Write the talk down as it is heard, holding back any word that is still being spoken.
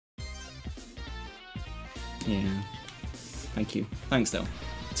Yeah. Thank you. Thanks, though.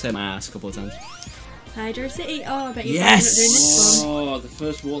 Saved my ass a couple of times. Hydrocity. Oh, I bet you're Yes! doing this one. Oh, the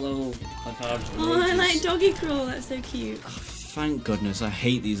first water level I've had. Oh, I like doggy crawl. That's so cute. Oh, thank goodness. I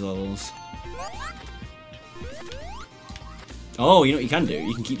hate these levels. Oh, you know what you can do?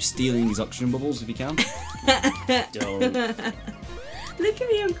 You can keep stealing these oxygen bubbles if you can. Don't. Look at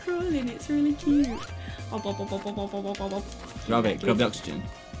me, I'm crawling. It's really cute. Grab it. Grab the oxygen.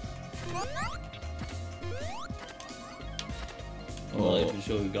 I'm not even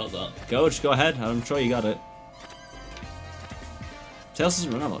sure we got that. Go, just go ahead. I'm sure you got it. Tails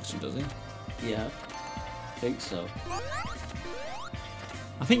doesn't run out of oxygen, does he? Yeah. I think so.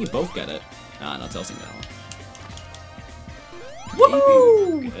 I think you both get it. Ah, no, Tails didn't get that one.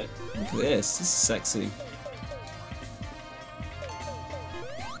 Woohoo! Look at this. This is sexy.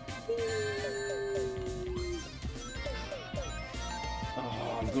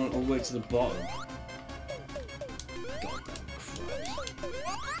 Oh, I'm going all the way to the bottom.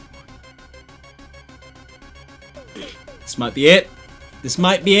 This might be it. This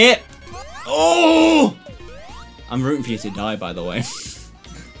might be it. Oh! I'm rooting for you to die, by the way.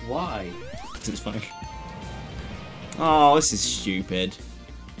 Why? Because it's funny. Oh, this is stupid.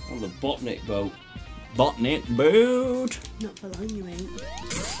 On the Botnik boat. Botnik boat. Not for long, you ain't.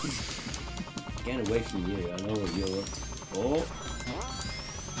 Get away from you. I know what you're. Oh.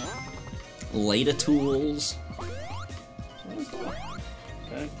 Later tools. What is that?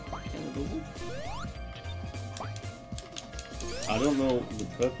 Okay. Can I double? I don't know the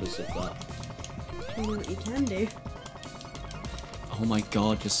purpose of that. I know what you can do. Oh my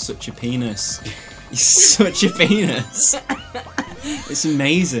god, you're such a penis. You're such a penis. It's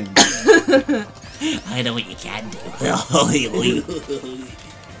amazing. I know what you can do.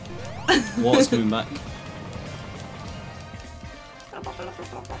 Water's coming back.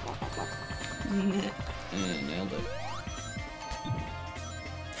 Yeah, nailed it.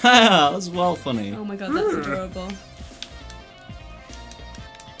 Ha! That was well funny. Oh my god, that's adorable.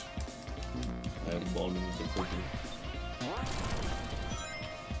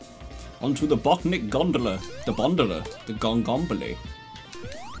 Onto the Botnik gondola. The gondola. The gongombole.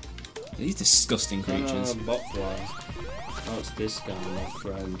 These disgusting creatures. Botflies. Oh, it's this guy, my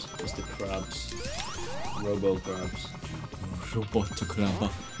friend. It's the crabs. Robo crabs. Roboto crabba.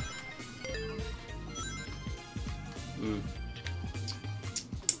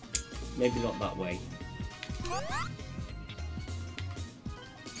 Maybe not that way.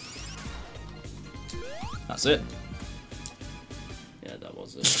 That's it. Yeah, that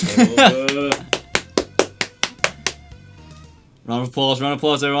was it. Round of applause,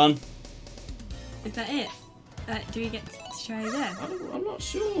 everyone. Is that it? Do we get to try again? I'm not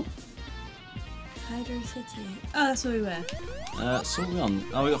sure. Hydrocity. Oh, that's where we were. So what are we on?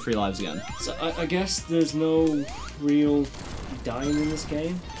 Oh, we got 3 lives again. So I guess there's no real dying in this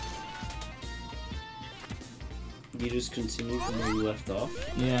game. You just continue from where you left off.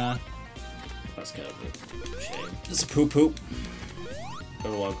 Yeah. That's kind of a shame. It's a poo-poo. I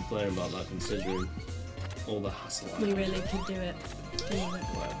don't know why I'm complaining about that, considering all the hassle I We had. really could do it. Well,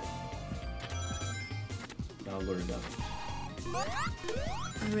 now I'm gonna die.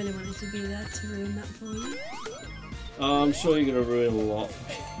 I really wanted to be there to ruin that for you. Oh, I'm sure you're gonna ruin a lot.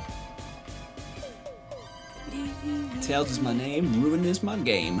 Tails is my name, ruin is my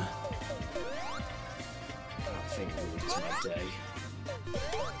game. I think it ruins my day.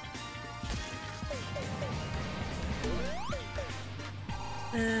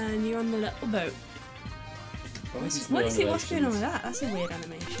 And you're on the little boat. What's going on with that? That's a weird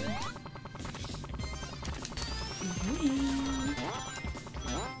animation.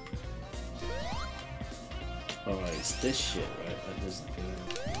 Alright, it's this shit, right? There's like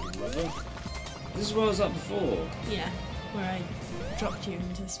a lever. This is where I was at before. Yeah, where I dropped you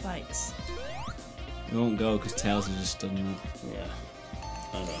into the spikes. We won't go because Tails has just done that. Yeah,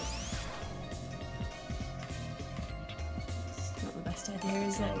 I know. It's not the best idea,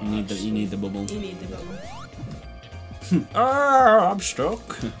 is it? You need the bubble. You need the bubble. Ah, I'm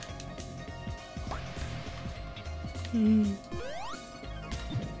stuck.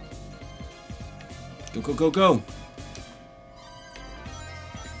 Go, go, go, go.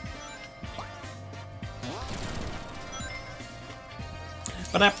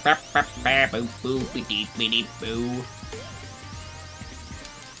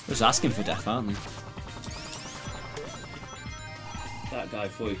 Just asking for death, aren't they? That guy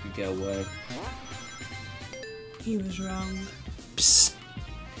thought he could get away. He was wrong. Psst.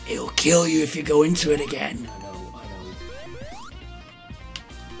 It'll kill you if you go into it again. I know.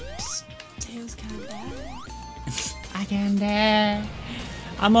 Psst, Tails can't die. I can die.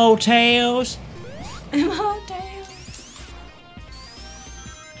 I'm old Tails. Oh, damn.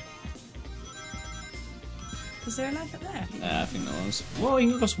 Was there a life up there? Yeah, I think there was. Whoa, you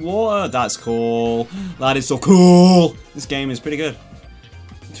can cross water. That's cool. That is so cool. This game is pretty good.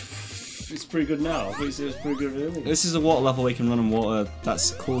 It's pretty good now. I thought you said it was pretty good earlier. This is a water level where you can run on water.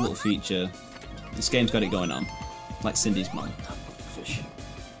 That's a cool little feature. This game's got it going on. Like Cindy's mum. Fish.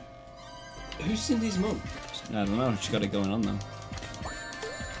 Who's Cindy's mum? I don't know, she's got it going on though.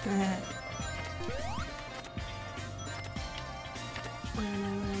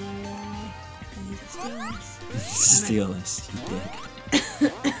 Steal this, you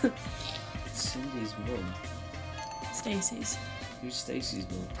dick. Cindy's mum. Stacy's. Who's Stacy's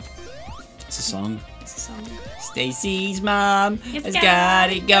mum? It's a song. It's a song. Stacy's mum It's has got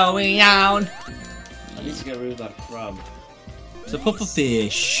it going on. I need to get rid of that crab. It's a puffer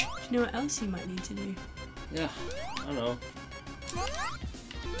fish. Do you know what else you might need to do? Yeah, I know.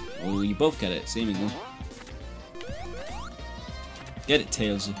 Oh, you both get it, seemingly. Get it,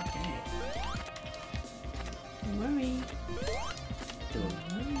 Tailsy. Don't worry.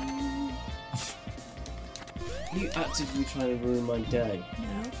 Are you actively trying to ruin my day?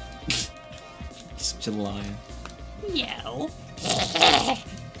 No. Such a liar. No.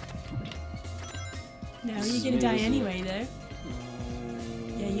 No, you're gonna die anyway, though.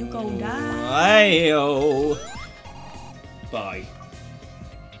 Yeah, you go die. Ayo. Bye.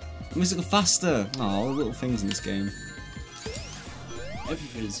 It makes it go faster. Oh, the little things in this game.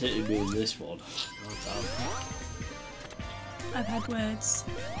 Everything's hitting me in this one. Oh, I've had words.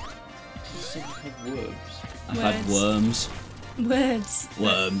 damn. You said you have worms. I've had worms. Words.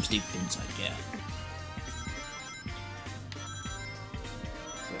 Worms deep inside, yeah.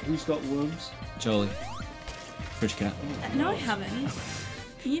 Wait, who's got worms? Jolie. FridgeCat. No, I haven't.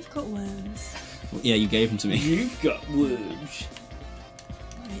 You've got worms. Yeah, you gave them to me. You've got worms.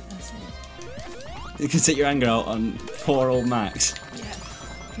 Right, that's it. You can take your anger out on poor old Max. Yeah.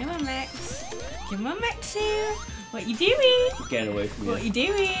 Come on, Max. Come on, Maxu. What you doing? Get away from you. What you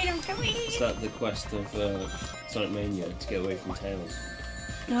doing? I'm coming. Is that the quest of Sonic Mania to get away from Tails?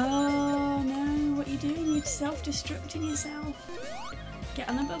 Oh no, what you doing? You're self-destructing yourself. Get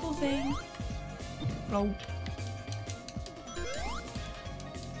on the bubble thing. Roll.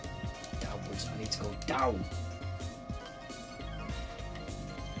 Downwards, I need to go down.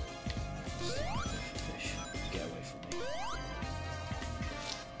 Fish, get away from me.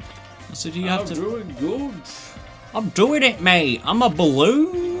 So do you have to... I'm doing good. I'm doing it, mate. I'm a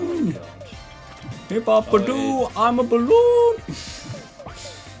balloon. God. Hip hop a doo. I'm a balloon.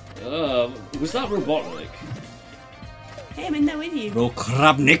 Was that Robotnik? Hey, I'm in there with you. Bro,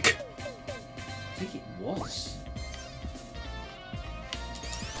 Krabnik. I think it was.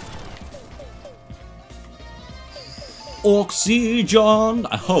 Oxygen.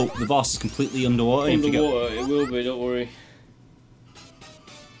 I hope the boss is completely underwater. Underwater, it will be, don't worry.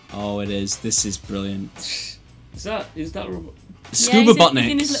 Oh, it is. This is brilliant. Is that Robot? Scuba he's in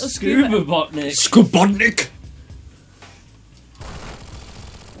Botnik. his little Scuba scuba. Botnik. Scuba Botnik.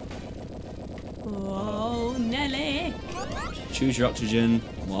 Oh, Nelly. Choose your oxygen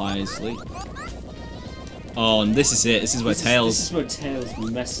wisely. Oh, and this is it. This is where Tails. This is where Tails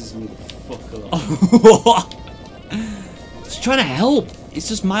messes me the fuck up. It's trying to help. It's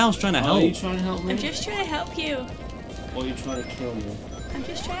just Miles trying to Are help. you trying to help me? I'm just trying to help you. Or are you trying to kill me? I'm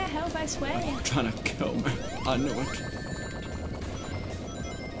just trying to help, I swear. Trying to kill me. I know it.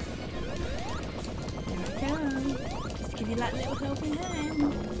 Here I come. Just give you that little helping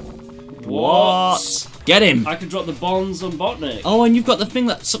hand. What? Get him. I can drop the bombs on Botnik. Oh, and you've got the thing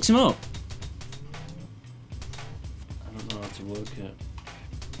that sucks him up. I don't know how to work it.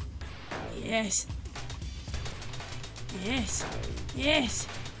 Yes. Yes. Yes.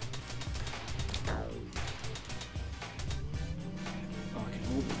 Oh, I can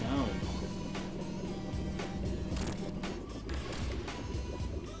hold it down.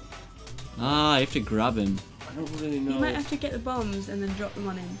 Ah, you have to grab him. I don't really know. You might have to get the bombs and then drop them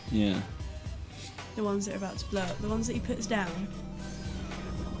on him. Yeah. The ones that are about to blow up. The ones that he puts down.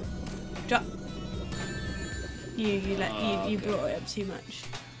 Drop. You Okay. brought it up too much.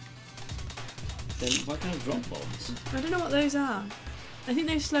 Then why can't I drop bombs? I don't know what those are. I think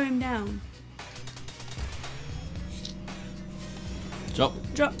they slow him down. Drop.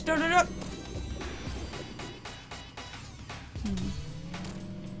 Drop, drop, drop, drop.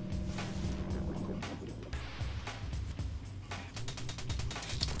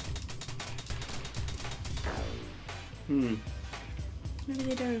 Maybe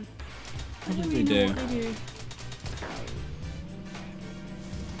they don't. I don't Maybe really they know what they do.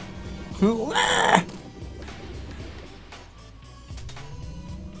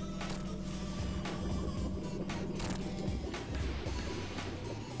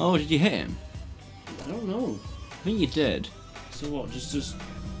 Oh, did you hit him? I don't know. I think you did. So what? Just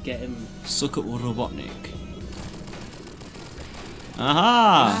get him. Suck up Robotnik.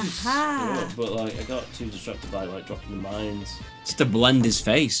 Aha! Aha! Yeah, but like, I got too distracted by like dropping the mines. Just to blend his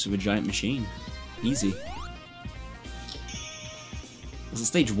face with a giant machine. Easy. Was it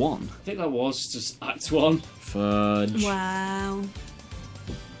stage 1? I think that was just Act 1. Fudge. Wow.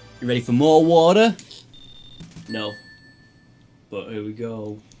 You ready for more water? No. But here we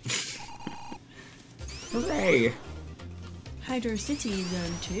go. Hooray! Hydrocity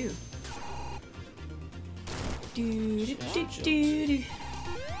Zone 2. Do, do, do, do, do.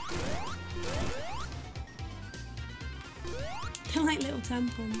 They're like little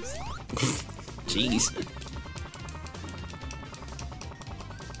tampons. Jeez.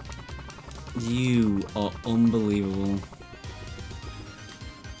 You are unbelievable.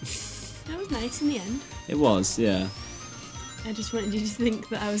 That was nice in the end. It was, yeah. I just wanted you to think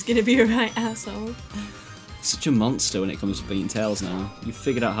that I was going to be a right asshole. Such a monster when it comes to beating tails now. You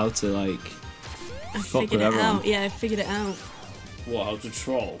figured out how to, like, I fuck figured with it everyone. out. Yeah, I figured it out. What? How to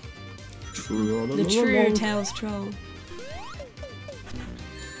troll? The true Tails troll.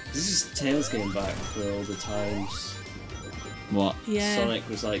 This is Tails getting back for all the times What? Yeah. Sonic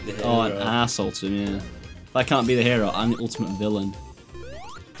was like the hero. Oh, an arsehole to him, yeah. If I can't be the hero, I'm the ultimate villain.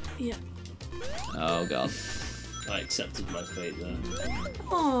 Yeah. Oh, God. I accepted my fate there.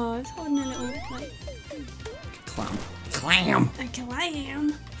 Oh, it's holding a little, like, Clam. Clam! a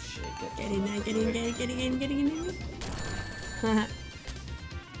clam. Shit, Get in there, get in, get in, get in.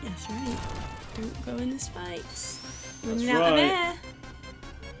 That's right. Don't go in the spikes. That's Running out of right. air.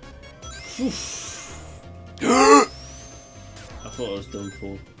 I thought I was done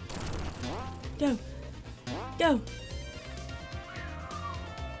for. Go. Go.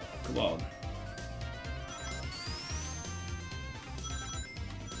 Come on.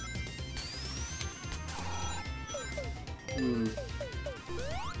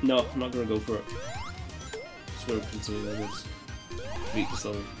 No, I'm not gonna go for it. Just gonna continue like this. Beat this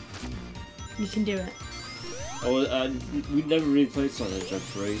level. You can do it. We never really played Sonic the Hedgehog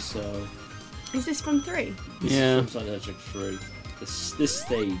 3, so... Is this from 3? This Yeah. is from Sonic the Hedgehog 3. This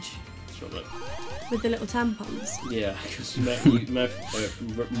stage is from it. With the little tampons? Yeah, because You're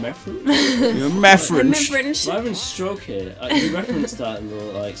I'm reference. British. I'm having a stroke here. You referenced that in the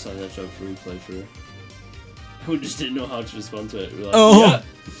like Sonic the Hedgehog 3 playthrough. We just didn't know how to respond to it. We were like, Oh!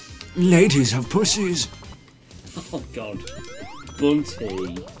 Ladies have pussies. yeah. Oh god.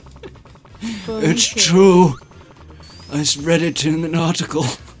 Bunty. It's true. I read it in an article.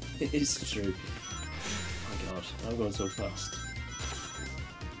 It is true. Oh my god, I'm going so fast.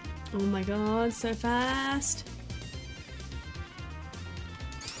 Oh my god, so fast.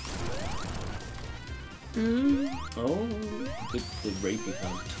 Oh, the rapey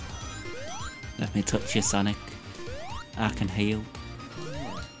hand. Let me touch you, Sonic. I can heal.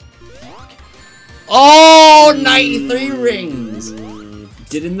 Oh, 93 rings!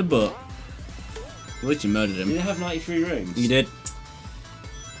 Did in the butt. At least you murdered Did him. it have 93 rings? You did.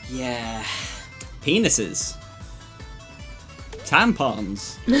 Yeah. Penises.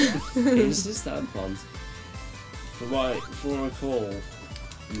 Tampons. Penises, tampons. From what I recall,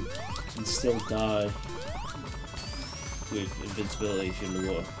 you can still die with invincibility if you're in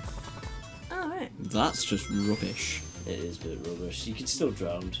the water. Oh, right. That's just rubbish. It is a bit rubbish. You can still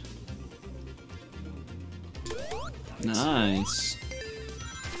drown. Nice.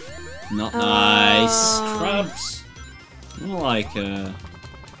 Not Oh. nice. Crabs! More like It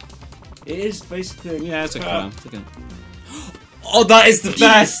is basically yeah, it's a crab. It's okay. Oh, that is the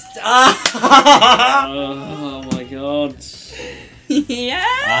best! Oh my god. Yeah.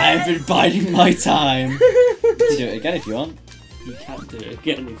 I've been biding my time. You can do it again if you want. You can do it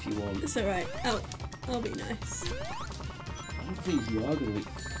again if you want. It's alright. Oh, I'll be nice. I don't think you are gonna be.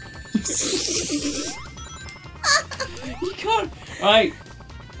 You can't! Right,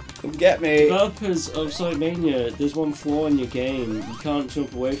 Come get me. developers of Sonic Mania, there's one flaw in your game. You can't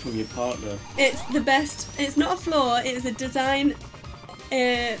jump away from your partner. It's the best. It's not a flaw. It's a design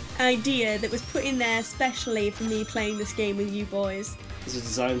idea that was put in there specially for me playing this game with you boys. It's a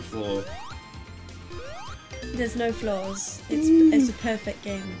design flaw. There's no flaws. It's a perfect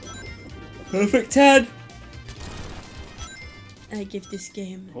game. Perfect 10. I give this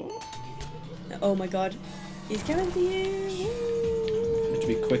game. Oh. Oh my god, he's coming for you. You have to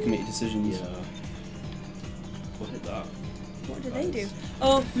be quick and make your decisions. Yeah. What hit that? What do they do?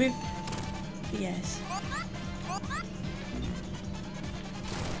 Oh, move. Yes.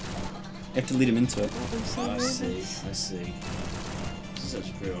 You have to lead him into it. I'm so I see, nervous. I see. This is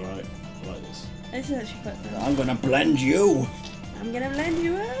actually pretty alright. I like this. This is actually quite fun. I'm gonna blend you. I'm gonna blend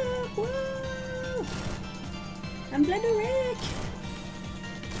you up. Whoa! I'm Blender Rick.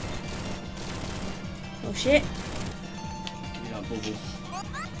 Oh shit! Give me that bubble.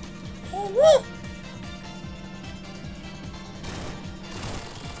 Oh whoa!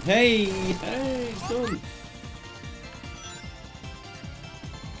 Hey! Hey, it's done.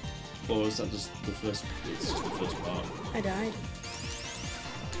 Or is that just the first? It's just the first part. I died.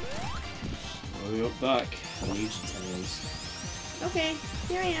 Oh, you're back. I need your tails. Okay,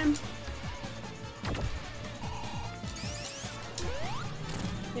 here I am.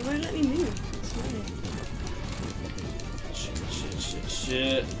 They won't let me move. It's weird.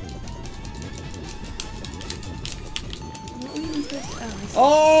 Shit. I'm not even supposed to. Oh, I see.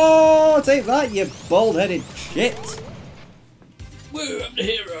 Oh, take that, you bald-headed shit! Woo, I'm the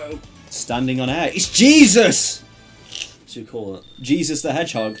hero. Standing on air. It's Jesus! What should we call it? Jesus the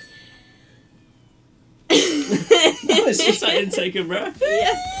Hedgehog. No, it's just I didn't take a breath.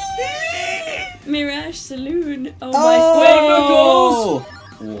 Yeah. Mirage Saloon. Oh, Oh!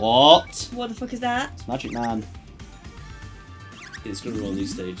 What? my. What the fuck is that? It's Magic Man. It's gonna run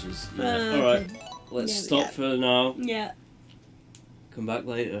these stages. Yeah. Okay. Alright, let's Yeah, we stop got- for now. Yeah. Come back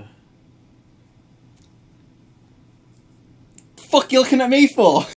later. Fuck you looking at me for?